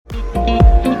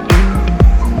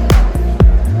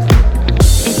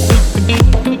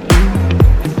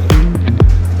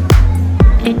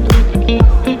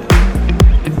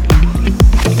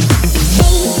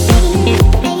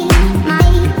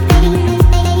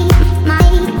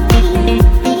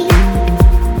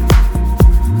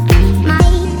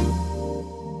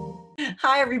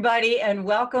everybody, and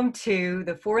welcome to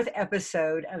the fourth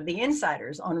episode of The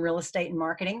Insiders on Real Estate and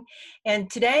Marketing. And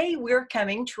today we're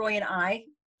coming, Troy and I,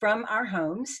 from our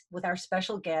homes with our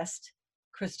special guest,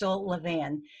 Crystal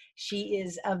Levan. She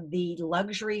is of the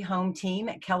luxury home team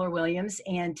at Keller Williams,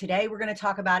 and today we're going to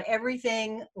talk about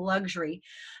everything luxury.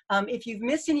 If you've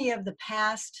missed any of the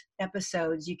past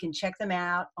episodes, you can check them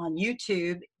out on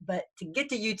YouTube, but to get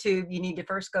to YouTube, you need to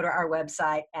first go to our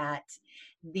website at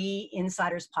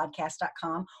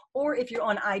theinsiderspodcast.com, or if you're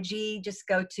on IG, just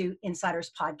go to Insiders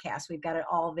Podcast. We've got it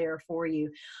all there for you.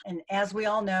 And as we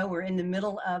all know, we're in the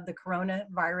middle of the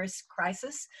coronavirus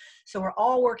crisis, so we're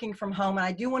all working from home. And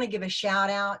I do want to give a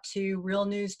shout out to Real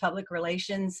News Public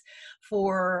Relations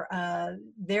for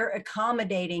they're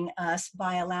accommodating us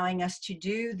by allowing us to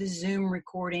do the Zoom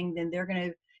recording. Then they're going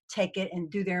to take it and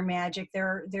do their magic.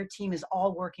 Their team is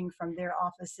all working from their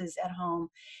offices at home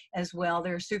as well.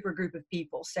 They're a super group of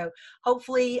people. So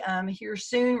hopefully here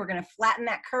soon, we're going to flatten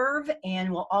that curve and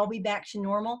we'll all be back to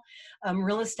normal.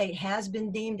 Real estate has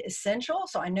been deemed essential.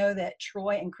 So I know that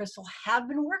Troy and Crystal have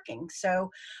been working.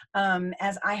 So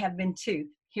as I have been too,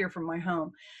 here from my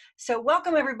home. So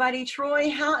welcome everybody. Troy,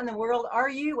 how in the world are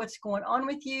you? What's going on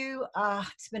with you?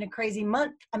 It's been a crazy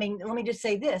month. I mean, let me just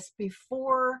say this,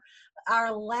 before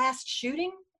our last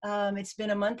shooting, it's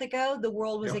been a month ago, the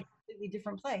world was a completely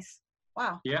different place.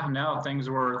 Wow. Yeah, no, things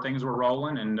were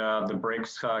rolling, and the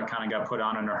brakes kind of got put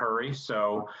on in a hurry.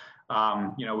 So,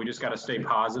 we just got to stay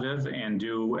positive and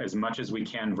do as much as we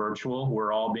can virtual.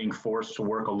 We're all being forced to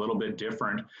work a little bit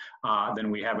different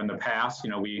than we have in the past.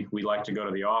 We like to go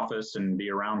to the office and be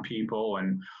around people,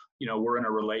 and we're in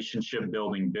a relationship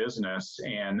building business,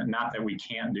 and not that we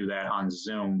can't do that on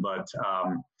Zoom, but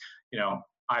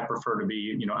I prefer to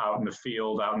be, out in the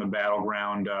field, out in the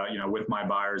battleground, with my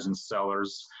buyers and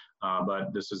sellers.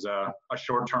 But this is a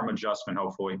short-term adjustment,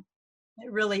 hopefully.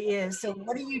 It really is. So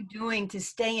what are you doing to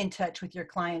stay in touch with your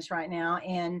clients right now?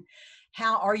 And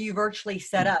how are you virtually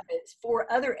set up? It's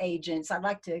for other agents. I'd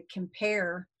like to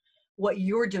compare what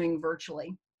you're doing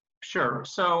virtually. Sure.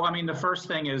 So, the first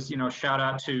thing is, shout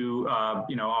out to,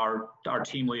 our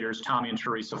team leaders, Tommy and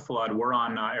Teresa Flood. We're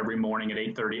on every morning at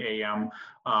 8:30 a.m.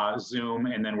 Zoom,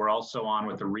 and then we're also on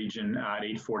with the region at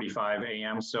 8:45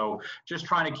 a.m. So just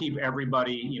trying to keep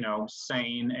everybody,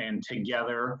 sane and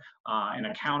together and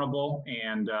accountable.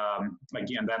 And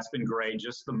again, that's been great.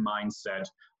 Just the mindset.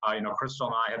 Crystal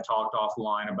and I have talked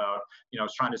offline about,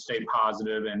 trying to stay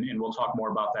positive, and we'll talk more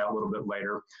about that a little bit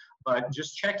later. But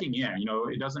just checking in,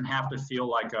 it doesn't have to feel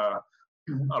like a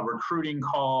recruiting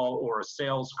call or a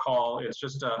sales call. It's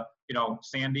just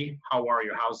Sandy, how are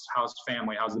you? How's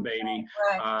family? How's the baby?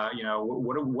 Right.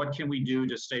 What can we do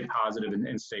to stay positive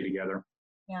and stay together?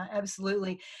 Yeah,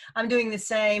 absolutely. I'm doing the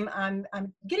same. I'm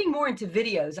getting more into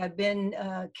videos. I've been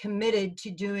committed to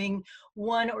doing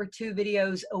 1 or 2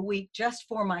 videos a week just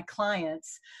for my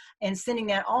clients, and sending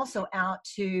that also out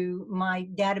to my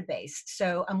database.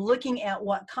 So I'm looking at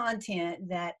what content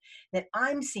that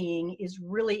I'm seeing is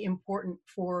really important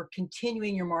for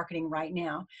continuing your marketing right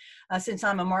now. Since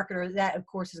I'm a marketer, that of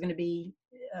course is going to be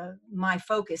my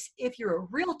focus. If you're a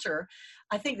realtor,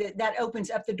 I think that opens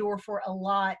up the door for a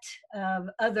lot of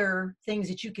other things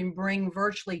that you can bring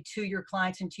virtually to your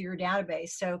clients and to your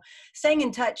database. So staying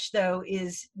in touch, though,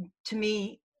 is to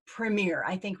me premier.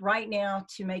 I think right now,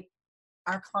 to make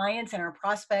our clients and our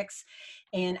prospects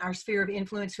and our sphere of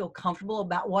influence feel comfortable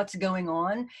about what's going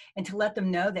on, and to let them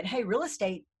know that, hey, real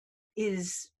estate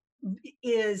is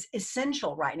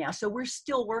essential right now. So we're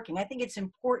still working. I think it's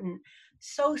important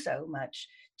so much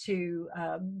to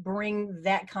bring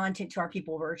that content to our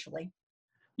people virtually.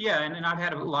 Yeah, and I've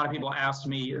had a lot of people ask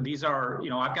me, these are,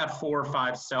 I've got 4 or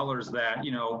 5 sellers that,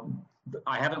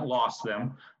 I haven't lost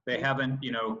them. They haven't,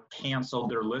 canceled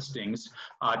their listings.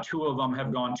 2 of them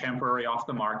have gone temporary off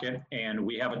the market, and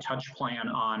we have a touch plan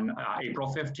on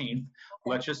April 15th.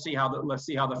 Let's see how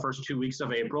the first 2 weeks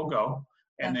of April go.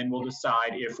 And then we'll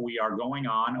decide if we are going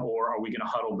on, or are we going to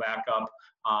huddle back up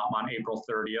on April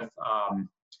 30th.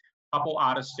 Couple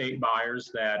out-of-state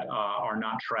buyers that are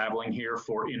not traveling here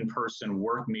for in-person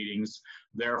work meetings.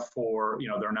 Therefore,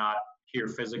 they're not here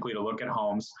physically to look at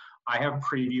homes. I have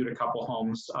previewed a couple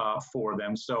homes for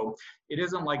them, so it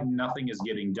isn't like nothing is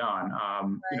getting done.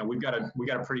 We've got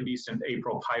a pretty decent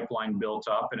April pipeline built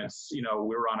up, and it's we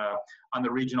were on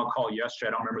the regional call yesterday.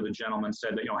 I don't remember, the gentleman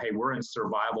said that hey, we're in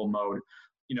survival mode.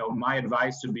 My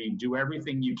advice would be do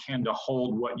everything you can to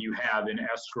hold what you have in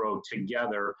escrow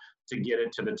together to get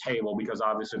it to the table, because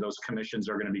obviously those commissions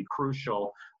are going to be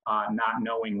crucial, not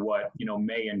knowing what,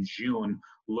 May and June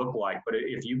look like. But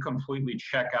if you completely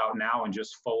check out now and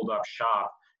just fold up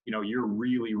shop, you're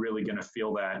really, really going to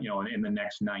feel that, in the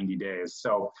next 90 days.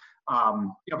 So,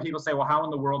 people say, well, how in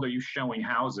the world are you showing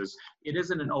houses? It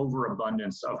isn't an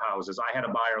overabundance of houses. I had a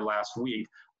buyer last week.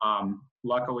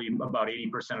 Luckily, about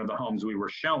 80% of the homes we were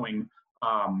showing,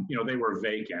 they were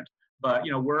vacant. But,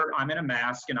 I'm in a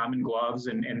mask and I'm in gloves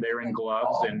and they're in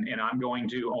gloves and I'm going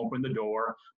to open the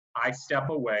door. I step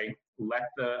away, let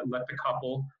the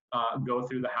couple go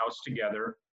through the house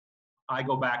together. I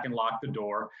go back and lock the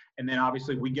door. And then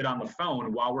obviously we get on the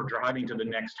phone while we're driving to the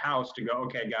next house to go,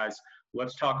 okay, guys,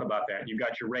 let's talk about that. You've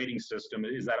got your rating system.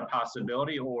 Is that a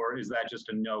possibility or is that just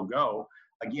a no-go?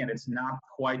 Again, it's not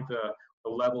quite the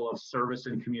level of service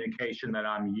and communication that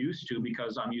I'm used to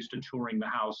because I'm used to touring the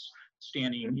house,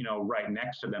 standing, right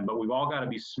next to them. But we've all got to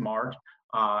be smart,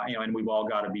 and we've all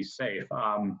got to be safe.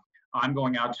 I'm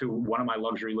going out to one of my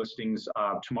luxury listings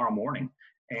tomorrow morning,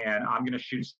 and I'm going to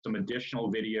shoot some additional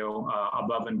video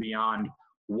above and beyond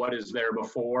what is there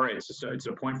before. It's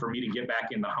a point for me to get back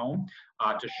in the home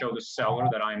to show the seller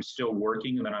that I'm still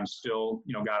working and that I'm still,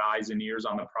 got eyes and ears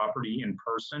on the property in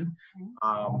person.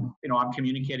 I'm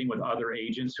communicating with other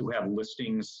agents who have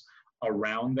listings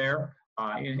around there.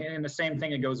 And the same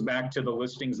thing, it goes back to the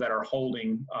listings that are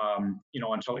holding,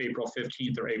 until April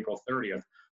 15th or April 30th.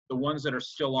 The ones that are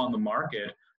still on the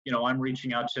market, I'm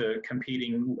reaching out to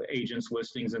competing agents'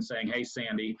 listings and saying, hey,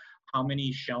 Sandy, how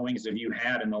many showings have you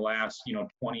had in the last,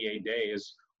 28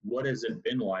 days? What has it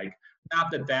been like?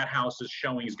 Not that house's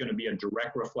showing is going to be a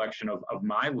direct reflection of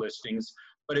my listings,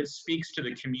 but it speaks to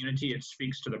the community, it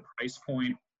speaks to the price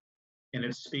point, and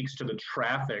it speaks to the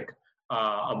traffic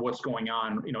of what's going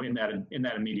on, in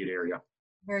that immediate area.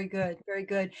 Very good. Very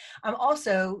good. I'm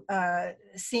also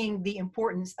seeing the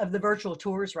importance of the virtual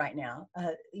tours right now.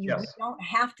 We don't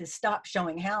have to stop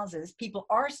showing houses. People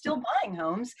are still buying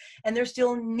homes and they're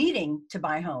still needing to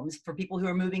buy homes for people who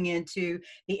are moving into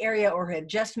the area or have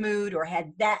just moved or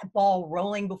had that ball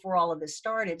rolling before all of this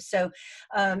started. So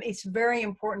it's very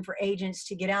important for agents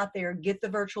to get out there, get the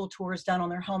virtual tours done on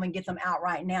their home and get them out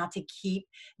right now to keep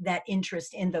that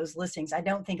interest in those listings. I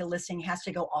don't think a listing has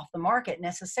to go off the market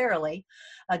necessarily.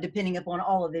 Depending upon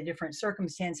all of the different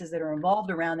circumstances that are involved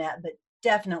around that, but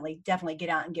definitely get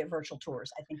out and get virtual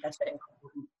tours. I think that's very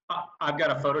important. I've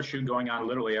got a photo shoot going on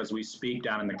literally as we speak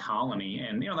down in the colony,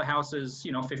 and the house is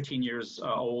 15 years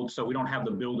old, so we don't have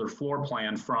the builder floor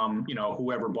plan from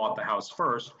whoever bought the house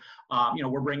first.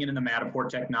 We're bringing in the Matterport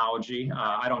technology.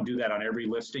 I don't do that on every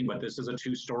listing, but this is a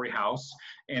 2-story house,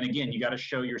 and again, you got to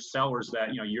show your sellers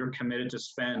that you're committed to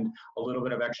spend a little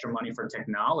bit of extra money for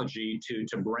technology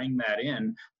to bring that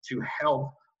in to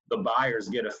help the buyers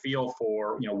get a feel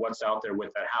for what's out there with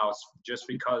that house, just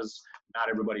because not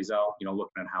everybody's out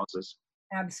looking at houses.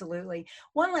 Absolutely.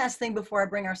 One last thing before I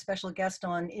bring our special guest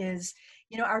on is,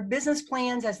 our business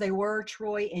plans as they were,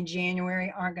 Troy, in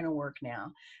January aren't going to work now.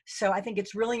 So I think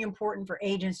it's really important for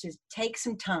agents to take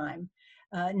some time,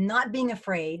 not being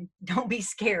afraid, don't be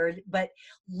scared, but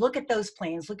look at those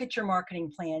plans, look at your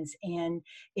marketing plans, and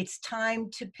it's time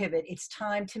to pivot. It's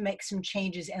time to make some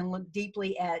changes and look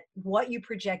deeply at what you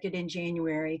projected in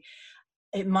January.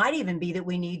 It might even be that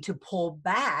we need to pull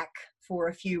back for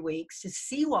a few weeks to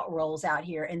see what rolls out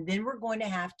here. And then we're going to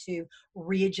have to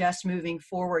readjust moving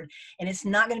forward. And it's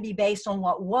not going to be based on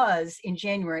what was in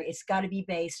January. It's got to be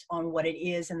based on what it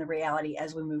is and the reality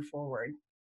as we move forward.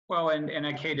 Well, and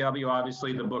at KW,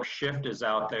 obviously, the book Shift is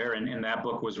out there, and that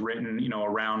book was written,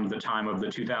 around the time of the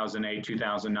 2008,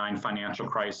 2009 financial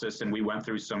crisis, and we went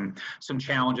through some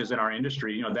challenges in our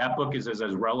industry. That book is as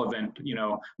relevant,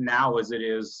 now as it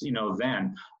is,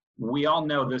 then. We all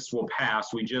know this will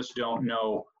pass. We just don't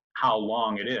know how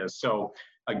long it is. So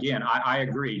again, I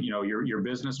agree. Your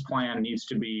business plan needs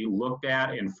to be looked at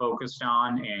and focused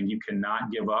on, and you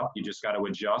cannot give up. You just got to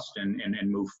adjust and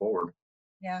move forward.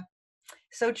 Yeah.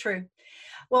 So true.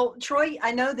 Well, Troy,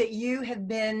 I know that you have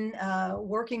been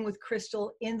working with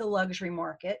Crystal in the luxury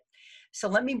market. So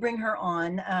let me bring her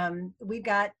on. We've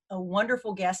got a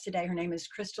wonderful guest today. Her name is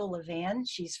Crystal Levan.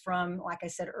 She's from, like I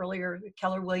said earlier, the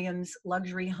Keller Williams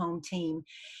Luxury Home Team.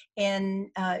 And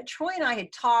Troy and I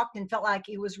had talked and felt like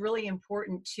it was really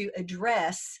important to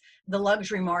address the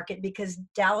luxury market because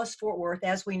Dallas-Fort Worth,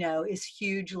 as we know, is a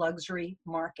huge luxury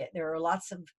market. There are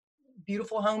lots of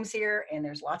beautiful homes here and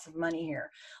there's lots of money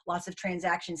here, lots of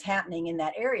transactions happening in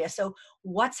that area. So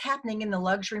what's happening in the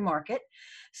luxury market?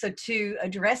 So to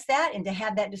address that and to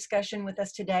have that discussion with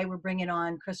us today, we're bringing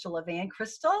on Crystal Levan.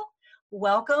 Crystal,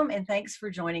 welcome and thanks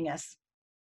for joining us.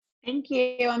 Thank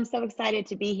you. I'm so excited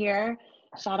to be here.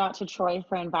 Shout out to Troy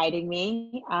for inviting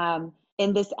me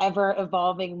in this ever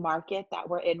evolving market that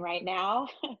we're in right now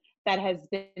that has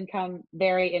become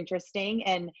very interesting.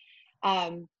 And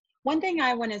One thing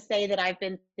I want to say that I've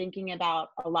been thinking about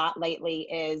a lot lately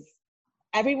is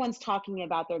everyone's talking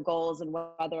about their goals and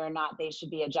whether or not they should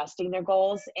be adjusting their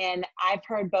goals. And I've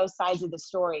heard both sides of the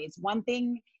stories. One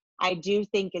thing I do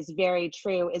think is very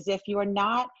true is if you're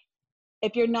not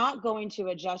going to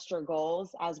adjust your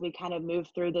goals as we kind of move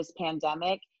through this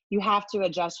pandemic, you have to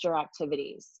adjust your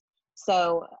activities.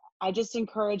 So I just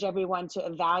encourage everyone to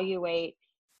evaluate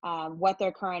what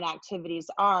their current activities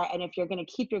are. And if you're going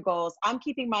to keep your goals, I'm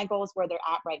keeping my goals where they're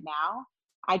at right now.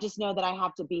 I just know that I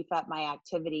have to beef up my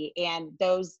activity, and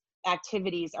those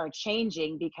activities are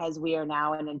changing because we are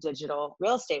now in a digital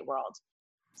real estate world.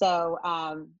 So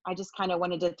I just kind of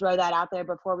wanted to throw that out there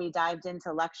before we dived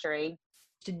into luxury.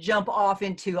 To jump off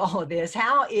into all of this,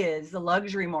 how is the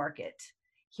luxury market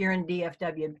here in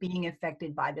DFW being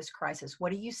affected by this crisis?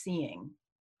 What are you seeing?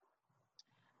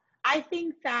 I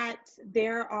think that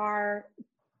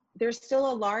there's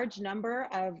still a large number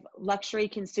of luxury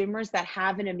consumers that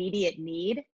have an immediate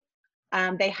need.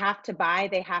 They have to buy,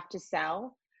 they have to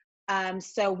sell.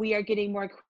 So we are getting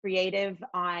more creative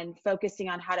on focusing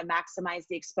on how to maximize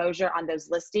the exposure on those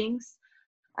listings,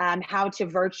 how to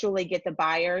virtually get the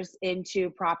buyers into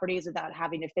properties without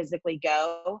having to physically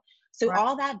go. So Right.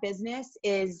 all that business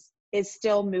is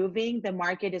still moving. The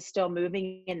market is still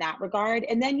moving in that regard.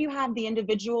 And then you have the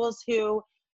individuals who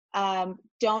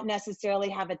don't necessarily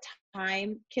have a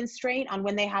time constraint on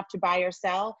when they have to buy or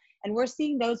sell. And we're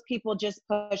seeing those people just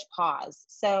push pause.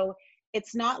 So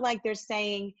it's not like they're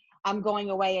saying, I'm going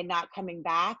away and not coming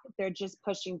back. They're just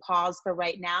pushing pause for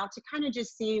right now to kind of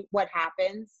just see what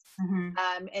happens.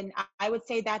 Mm-hmm. And I would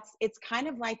say it's kind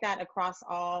of like that across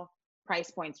all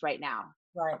price points right now.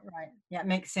 Right, right. Yeah, it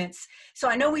makes sense. So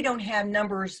I know we don't have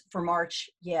numbers for March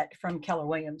yet from Keller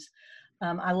Williams.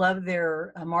 I love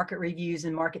their market reviews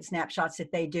and market snapshots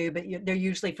that they do, but they're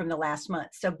usually from the last month.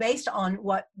 So based on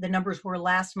what the numbers were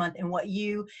last month and what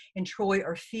you and Troy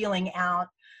are feeling out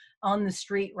on the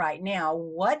street right now,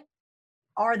 what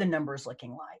are the numbers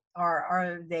looking like?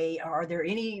 Are there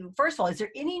any, first of all, is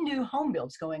there any new home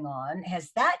builds going on?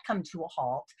 Has that come to a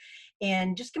halt?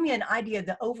 And just give me an idea of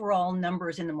the overall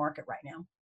numbers in the market right now.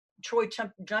 Troy,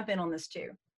 jump in on this too.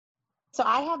 So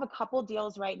I have a couple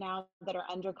deals right now that are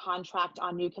under contract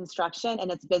on new construction, and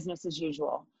it's business as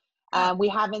usual. We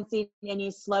haven't seen any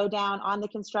slowdown on the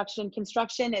construction.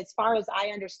 Construction, as far as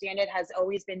I understand it, has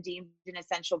always been deemed an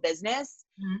essential business.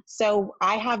 Mm-hmm. So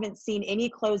I haven't seen any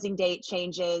closing date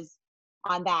changes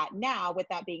on that. Now, with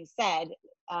that being said,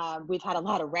 we've had a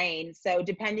lot of rain. So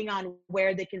depending on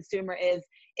where the consumer is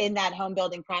in that home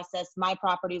building process, my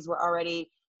properties were already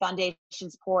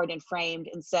foundations poured and framed.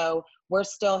 And so we're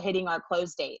still hitting our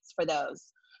close dates for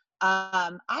those.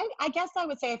 I guess I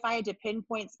would say if I had to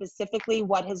pinpoint specifically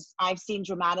what I've seen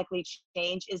dramatically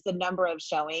change is the number of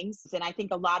showings. And I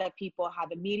think a lot of people have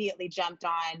immediately jumped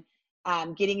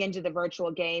on getting into the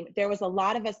virtual game. There was a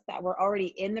lot of us that were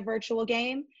already in the virtual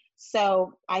game.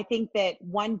 So I think that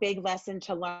one big lesson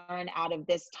to learn out of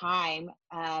this time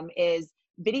is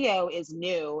video is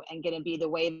new and going to be the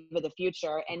wave of the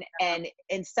future. And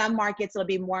in some markets, it'll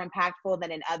be more impactful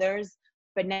than in others.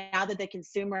 But now that the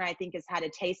consumer, I think, has had a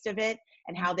taste of it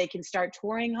and how they can start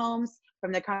touring homes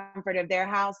from the comfort of their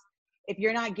house, if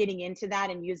you're not getting into that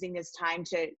and using this time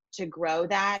to grow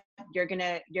that, you're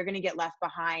gonna get left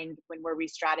behind when we're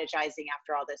re-strategizing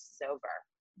after all this is over.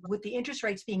 With the interest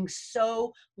rates being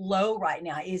so low right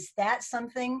now, is that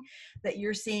something that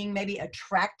you're seeing maybe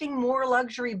attracting more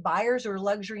luxury buyers or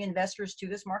luxury investors to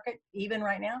this market even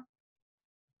right now?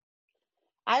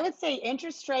 I would say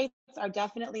interest rates are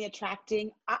definitely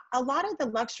attracting. A lot of the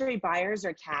luxury buyers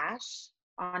are cash,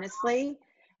 honestly.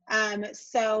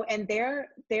 So, and they're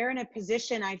in a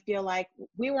position, I feel like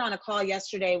we were on a call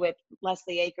yesterday with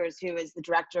Leslie Akers, who is the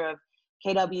director of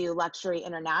KW Luxury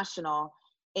International.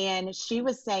 And she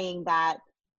was saying that,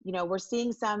 you know, we're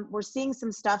seeing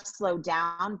some stuff slow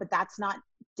down, but that's not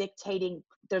dictating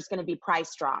there's going to be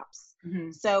price drops.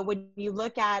 Mm-hmm. So when you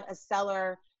look at a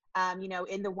seller, you know,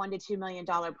 in the $1 to $2 million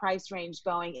price range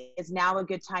going, is now a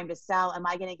good time to sell? Am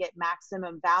I going to get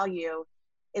maximum value?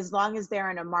 As long as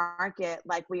they're in a market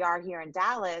like we are here in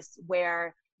Dallas,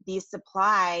 where the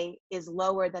supply is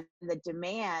lower than the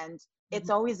demand, mm-hmm. It's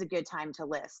always a good time to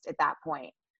list at that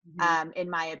point, mm-hmm. In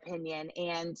my opinion.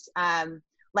 And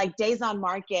like days on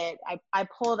market, I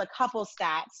pulled a couple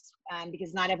stats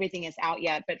because not everything is out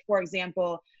yet. But for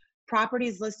example,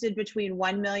 properties listed between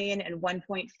 1 million and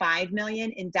 1.5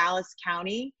 million in Dallas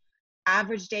County,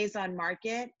 average days on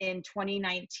market in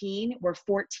 2019 were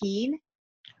 14.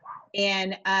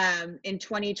 And in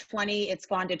 2020, it's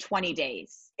gone to 20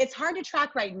 days. It's hard to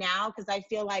track right now because I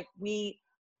feel like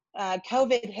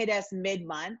COVID hit us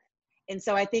mid-month. And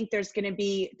so I think there's going to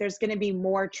be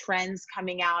more trends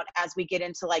coming out as we get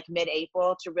into like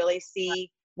mid-April to really see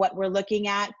what we're looking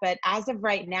at. But as of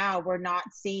right now, we're not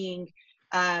seeing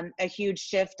a huge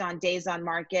shift on days on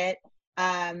market,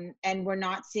 and we're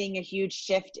not seeing a huge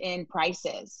shift in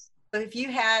prices. So if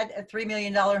you had a $3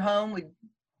 million home, would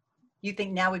you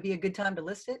think now would be a good time to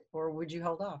list it, or would you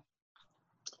hold off?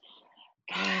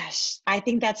 Gosh, I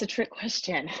think that's a trick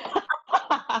question.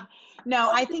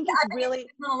 No, I think it's really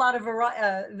a lot of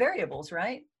variables,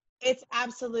 right? It's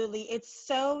absolutely, it's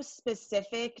so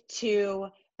specific to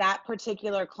that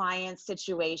particular client's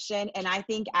situation. And I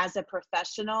think as a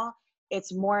professional,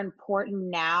 it's more important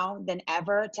now than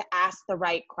ever to ask the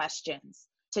right questions,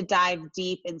 to dive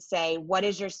deep and say, what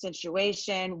is your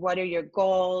situation? What are your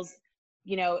goals?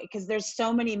 You know, because there's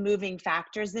so many moving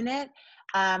factors in it.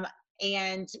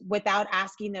 And without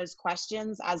asking those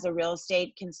questions as a real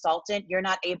estate consultant, you're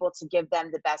not able to give them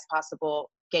the best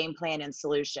possible game plan and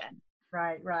solution.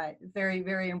 Right, right. Very,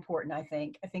 very important, I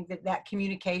think. I think that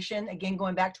communication, again,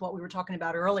 going back to what we were talking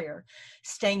about earlier,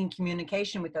 staying in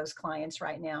communication with those clients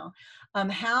right now.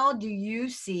 How do you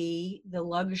see the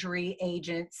luxury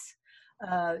agents,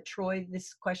 Troy,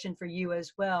 this question for you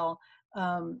as well,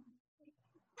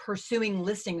 pursuing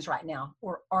listings right now,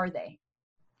 or are they?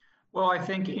 Well, I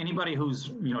think anybody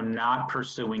who's not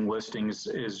pursuing listings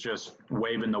is just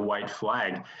waving the white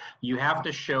flag. You have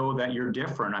to show that you're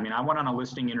different. I mean, I went on a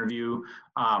listing interview.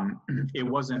 It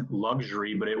wasn't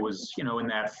luxury, but it was in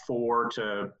that $4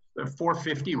 to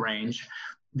 $450 range.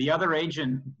 The other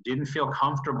agent didn't feel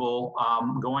comfortable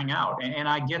going out, and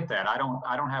I get that. I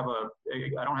don't have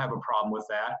a problem with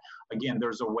that. Again,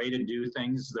 there's a way to do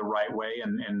things the right way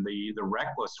and the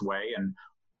reckless way, and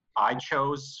I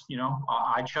chose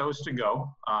to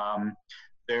go.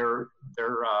 They're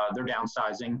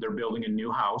downsizing. They're building a new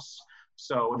house,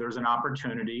 so there's an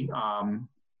opportunity. And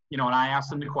I asked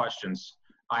them the questions.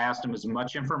 I asked them as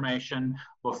much information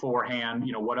beforehand.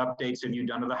 What updates have you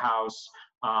done to the house?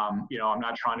 I'm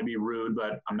not trying to be rude,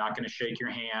 but I'm not going to shake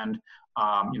your hand.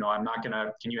 I'm not going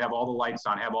to, can you have all the lights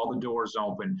on, have all the doors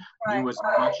open, do as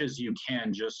much as you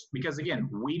can, just because, again,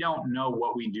 we don't know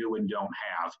what we do and don't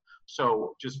have.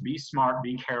 So just be smart,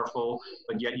 be careful,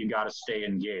 but yet you got to stay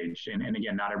engaged. And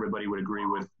again, not everybody would agree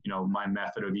with, my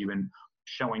method of even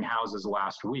showing houses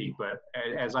last week. But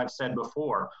as I've said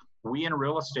before, we in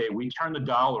real estate, we turn the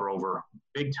dollar over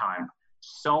big time.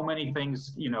 So many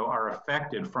things, are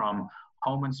affected, from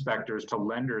home inspectors to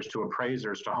lenders to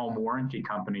appraisers to home warranty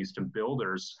companies to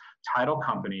builders, title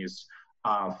companies,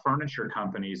 furniture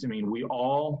companies. I mean, we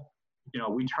all,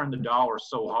 we turn the dollar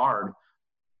so hard.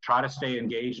 Try to stay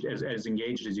engaged, as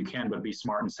engaged as you can, but be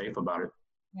smart and safe about it.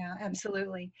 Yeah,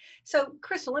 absolutely. So,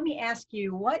 Crystal, let me ask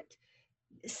you,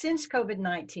 since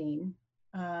COVID-19,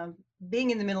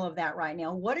 being in the middle of that right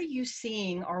now, what are you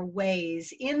seeing are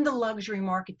ways in the luxury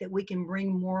market that we can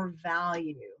bring more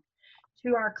value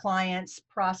to our clients,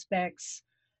 prospects,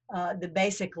 the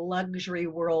basic luxury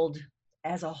world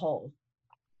as a whole?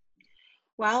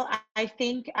 Well, I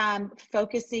think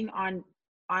focusing on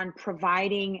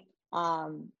providing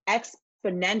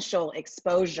exponential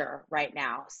exposure right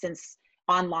now, since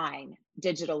online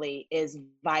digitally is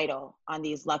vital on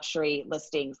these luxury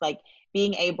listings, like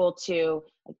being able to,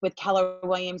 with Keller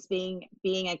Williams, being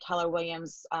a Keller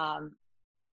Williams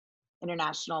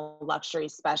international luxury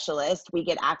specialist, we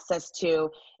get access to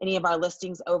any of our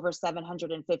listings over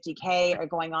 750K are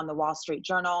going on the Wall Street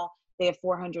Journal. They have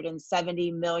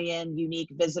 470 million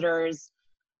unique visitors,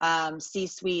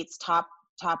 C-suites, top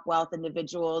wealth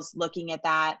individuals looking at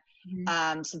that.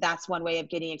 Mm-hmm. So that's one way of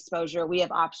getting exposure. We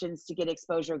have options to get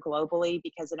exposure globally,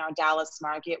 because in our Dallas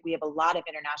market, we have a lot of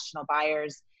international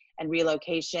buyers and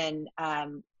relocation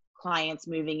clients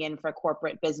moving in for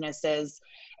corporate businesses.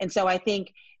 And so I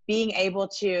think being able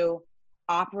to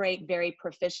operate very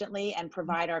proficiently and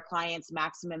provide our clients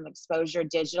maximum exposure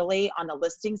digitally on the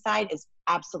listing side is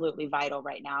absolutely vital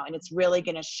right now. And it's really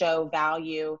going to show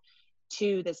value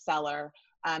to the seller,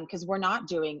 because we're not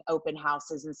doing open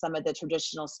houses and some of the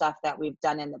traditional stuff that we've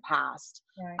done in the past.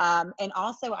 Right. And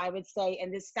also I would say,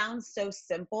 and this sounds so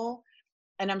simple,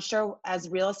 and I'm sure as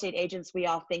real estate agents, we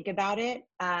all think about it,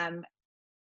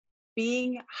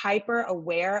 being hyper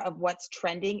aware of what's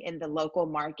trending in the local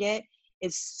market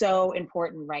is so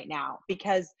important right now.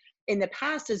 Because in the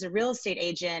past, as a real estate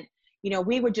agent,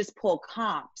 we would just pull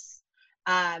comps,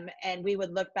 and we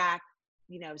would look back,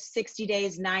 60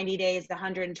 days, 90 days,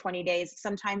 120 days.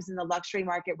 Sometimes in the luxury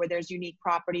market where there's unique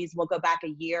properties, we'll go back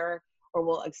a year, or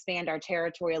we'll expand our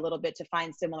territory a little bit to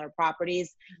find similar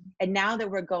properties. And now that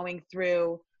we're going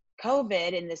through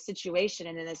COVID in this situation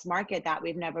and in this market that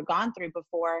we've never gone through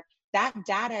before, that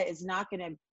data is not going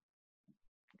to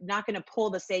not going to pull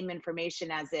the same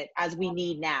information as we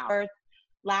need now.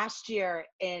 Last year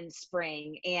in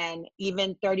spring, and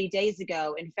even 30 days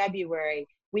ago in February,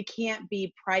 we can't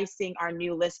be pricing our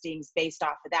new listings based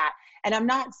off of that. And I'm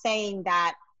not saying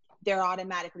that they're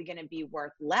automatically going to be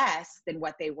worth less than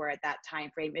what they were at that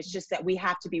time frame. It's just that we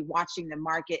have to be watching the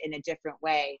market in a different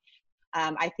way.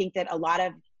 I think that a lot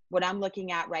of what I'm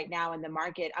looking at right now in the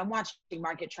market, I'm watching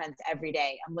market trends every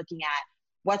day. I'm looking at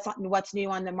what's new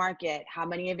on the market, how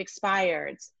many have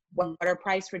expired, what are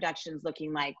price reductions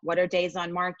looking like, what are days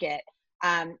on market.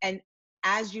 And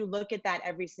as you look at that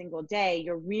every single day,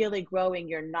 you're really growing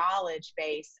your knowledge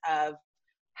base of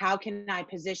how can I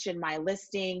position my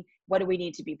listing? What do we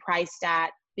need to be priced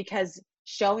at? Because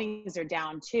showings are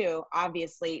down too,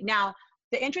 obviously. Now,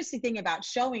 the interesting thing about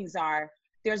showings are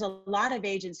there's a lot of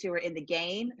agents who are in the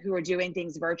game who are doing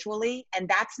things virtually, and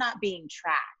that's not being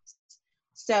tracked.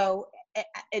 So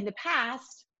in the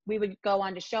past, we would go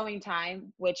on to Showing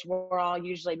Time, which we're all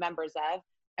usually members of,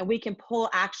 and we can pull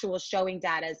actual showing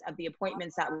data of the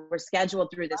appointments that were scheduled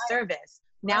through the service.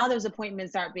 Now those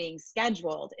appointments aren't being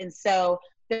scheduled. And so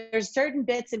there's certain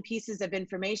bits and pieces of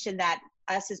information that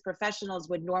us as professionals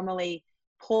would normally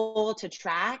pull to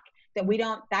track that we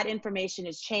don't, that information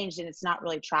has changed and it's not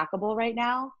really trackable right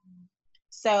now.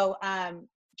 So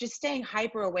just staying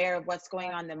hyper aware of what's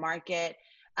going on in the market,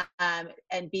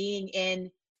 and being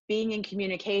in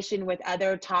communication with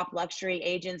other top luxury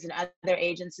agents and other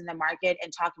agents in the market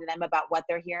and talking to them about what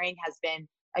they're hearing has been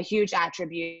a huge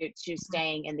attribute to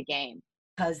staying in the game.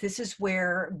 Because this is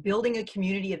where building a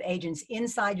community of agents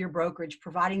inside your brokerage,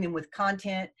 providing them with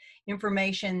content,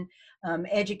 information,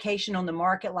 education on the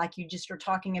market, like you just were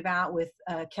talking about with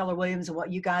Keller Williams and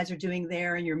what you guys are doing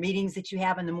there and your meetings that you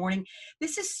have in the morning.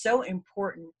 This is so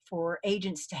important for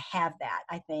agents to have that,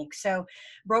 I think. So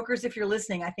brokers, if you're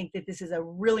listening, I think that this is a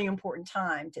really important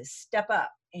time to step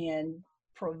up and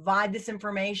provide this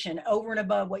information over and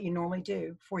above what you normally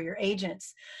do for your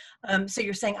agents. So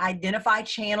you're saying identify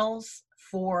channels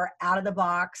for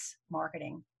out-of-the-box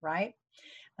marketing, right?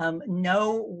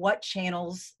 Know what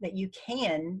channels that you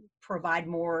can provide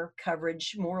more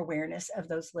coverage, more awareness of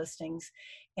those listings,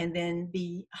 and then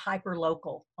be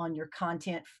hyper-local on your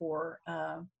content for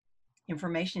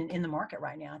information in the market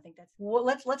right now. I think that's, well,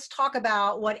 let's talk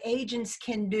about what agents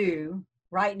can do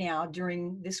right now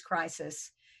during this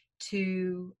crisis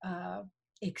to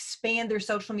expand their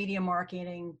social media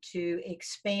marketing, to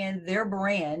expand their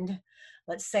brand.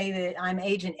 Let's say that I'm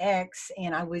Agent X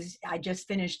and I just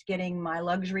finished getting my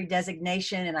luxury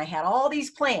designation and I had all these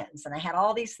plans and I had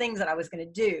all these things that I was going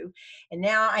to do. And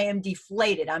now I am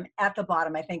deflated. I'm at the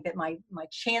bottom. I think that my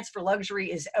chance for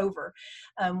luxury is over.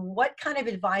 What kind of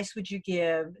advice would you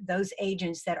give those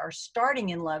agents that are starting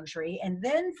in luxury? And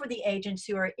then for the agents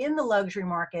who are in the luxury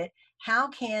market, how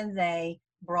can they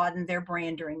broaden their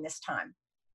brand during this time?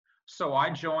 So I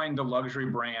joined the luxury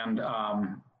brand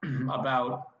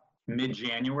about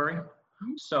mid-January.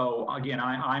 So again,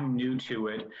 I'm new to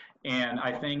it. And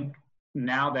I think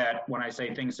now that when I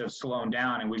say things have slowed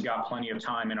down and we've got plenty of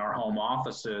time in our home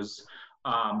offices,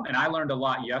 and I learned a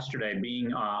lot yesterday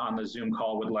being on the Zoom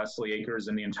call with Leslie Akers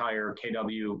and the entire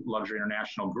KW Luxury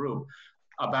International group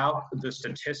about the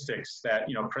statistics that,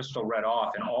 you know, Crystal read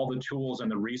off and all the tools and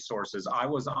the resources. I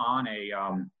was on a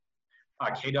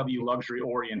KW luxury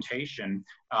orientation.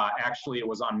 Actually, it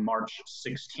was on March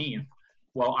 16th.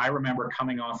 Well, I remember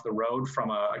coming off the road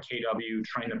from a KW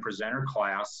train the presenter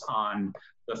class on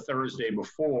the Thursday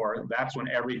before. That's when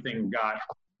everything got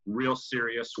real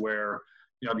serious, where,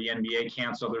 you know, the NBA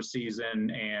canceled their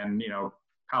season and, you know,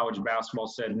 college basketball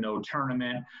said no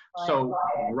tournament. So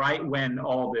right when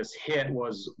all this hit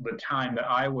was the time that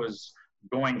I was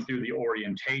going through the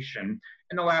orientation.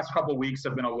 And the last couple of weeks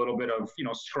have been a little bit of, you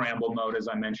know, scramble mode, as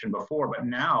I mentioned before, but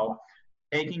now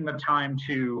taking the time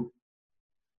to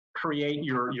create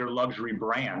your luxury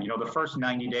brand. You know, the first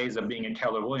 90 days of being at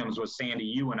Keller Williams was, Sandy,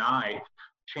 you and I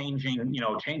changing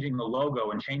the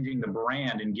logo and changing the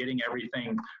brand and getting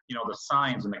everything, you know, the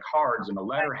signs and the cards and the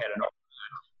letterhead and all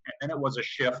that. And then it was a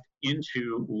shift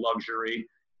into luxury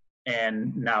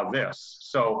and now this.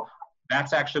 So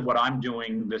that's actually what I'm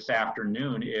doing this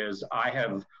afternoon is I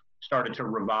have started to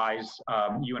revise,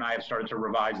 you and I have started to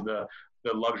revise the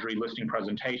luxury listing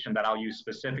presentation that I'll use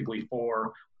specifically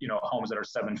for, you know, homes that are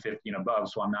 750 and above.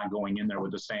 So I'm not going in there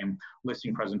with the same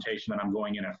listing presentation that I'm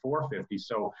going in at 450.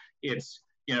 So it's,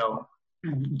 you know,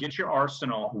 get your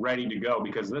arsenal ready to go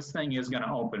because this thing is going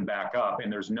to open back up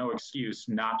and there's no excuse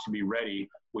not to be ready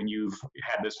when you've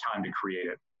had this time to create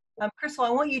it. Crystal, I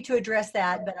want you to address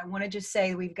that, but I want to just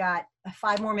say we've got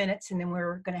 5 more minutes and then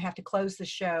we're going to have to close the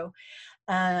show.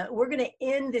 We're going to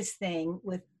end this thing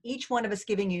with each one of us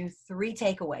giving you 3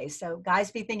 takeaways. So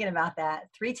guys, be thinking about that.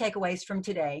 3 takeaways from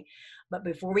today. But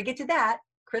before we get to that,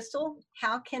 Crystal,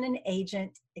 how can an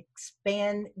agent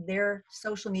expand their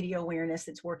social media awareness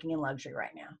that's working in luxury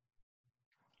right now?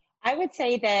 I would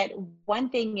say that one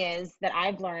thing is that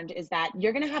I've learned is that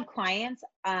you're going to have clients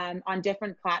on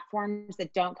different platforms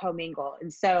that don't commingle.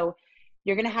 And so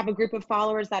you're going to have a group of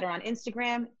followers that are on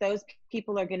Instagram. Those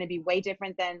people are going to be way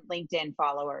different than LinkedIn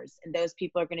followers. And those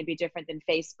people are going to be different than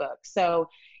Facebook. So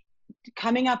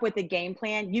coming up with a game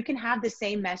plan, you can have the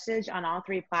same message on all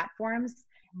 3 platforms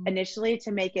initially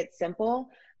to make it simple,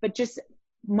 but just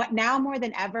now more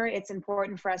than ever, it's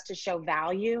important for us to show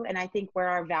value. And I think where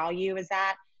our value is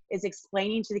at is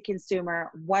explaining to the consumer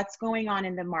what's going on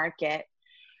in the market,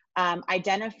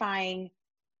 identifying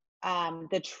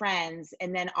the trends,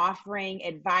 and then offering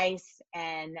advice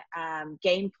and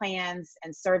game plans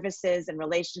and services and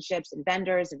relationships and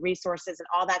vendors and resources and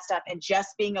all that stuff, and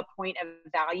just being a point of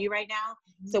value right now.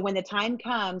 So when the time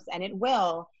comes, and it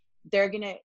will, they're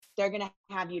gonna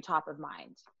have you top of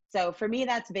mind. So for me,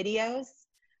 that's videos,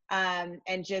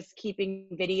 and just keeping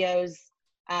videos.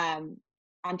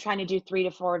 I'm trying to do 3 to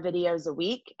 4 videos a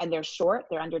week, and they're short,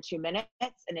 they're under 2 minutes,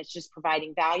 and it's just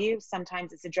providing value.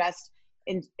 Sometimes it's addressed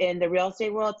in the real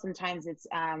estate world. Sometimes it's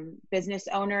business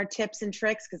owner tips and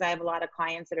tricks, because I have a lot of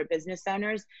clients that are business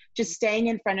owners. Just staying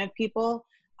in front of people.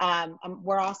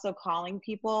 We're also calling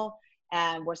people,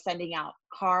 and we're sending out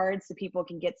cards so people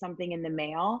can get something in the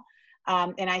mail.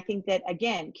 And I think that,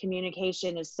 again,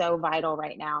 communication is so vital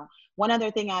right now. One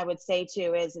other thing I would say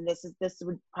too is, and this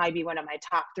would probably be one of my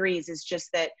top 3s, is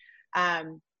just that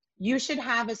you should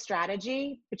have a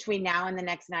strategy between now and the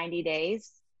next 90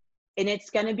 days. And it's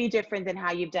going to be different than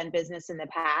how you've done business in the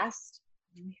past.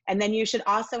 And then you should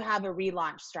also have a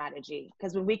relaunch strategy,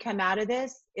 because when we come out of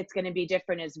this, it's going to be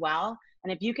different as well.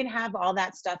 And if you can have all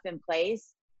that stuff in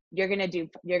place, you're going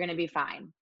to be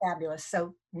fine. Fabulous.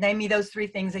 So name me those 3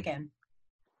 things again.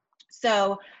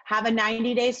 So have a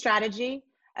 90-day strategy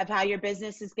of how your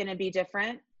business is going to be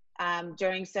different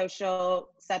during social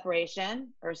separation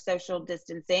or social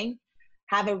distancing.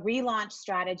 Have a relaunch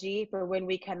strategy for when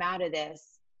we come out of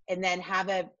this, and then have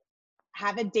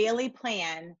a daily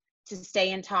plan to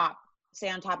stay on top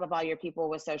of all your people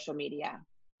with social media.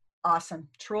 Awesome.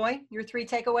 Troy, your 3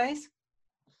 takeaways?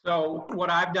 So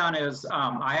what I've done is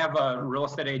I have a real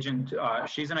estate agent.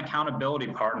 She's an accountability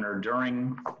partner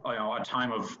during a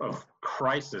time of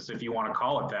crisis, if you want to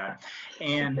call it that.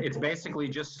 And it's basically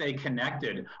just stay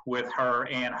connected with her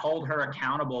and hold her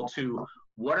accountable to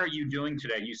what are you doing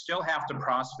today. You still have to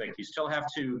prospect. You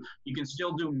can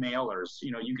still do mailers.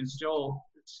 You can still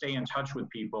stay in touch with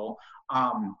people.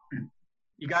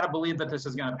 You got to believe that this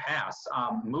is going to pass.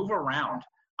 Move around.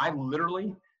 I don't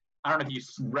know if you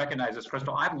recognize this,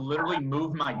 Crystal. I've literally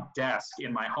moved my desk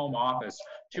in my home office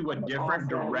to a different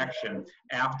direction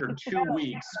after 2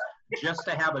 weeks, just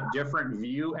to have a different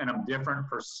view and a different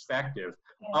perspective.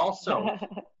 Also,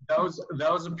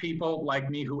 those are people like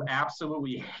me who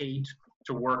absolutely hate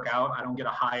to work out. I don't get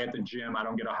a high at the gym. I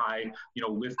don't get a high,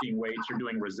 lifting weights or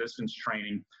doing resistance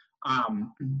training.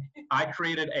 I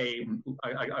created a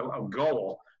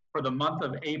goal. For the month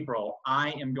of April, I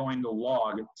am going to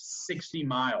log 60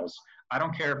 miles. I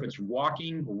don't care if it's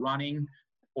walking, running,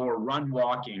 or run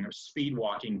walking, or speed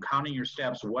walking, counting your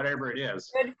steps, whatever it is.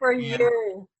 Good for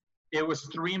you. It was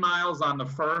 3 miles on the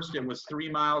 1st. It was 3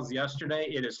 miles yesterday.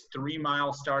 It is 3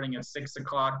 miles starting at 6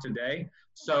 o'clock today.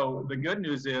 So the good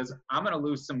news is I'm going to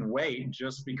lose some weight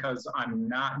just because I'm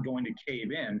not going to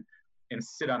cave in and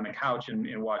sit on the couch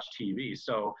and watch TV.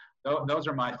 So those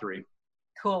are my 3.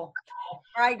 Cool. All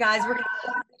right, guys, we're going to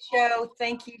start the show.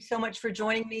 Thank you so much for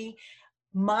joining me.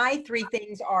 My 3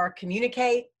 things are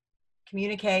communicate,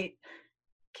 communicate,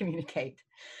 communicate,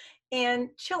 and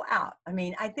chill out. I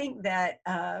mean, I think that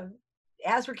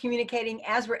as we're communicating,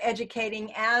 as we're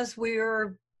educating, as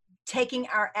we're taking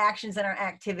our actions and our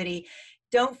activity,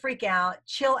 don't freak out,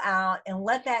 chill out, and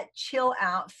let that chill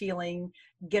out feeling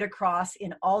get across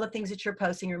in all the things that you're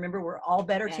posting. Remember, we're all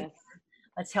better together.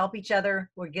 Let's help each other.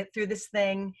 We'll get through this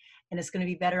thing, and it's going to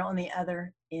be better on the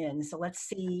other end. So let's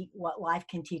see what life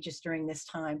can teach us during this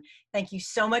time. Thank you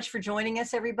so much for joining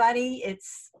us, everybody.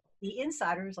 It's the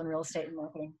Insiders on Real Estate and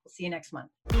Marketing. We'll see you next month.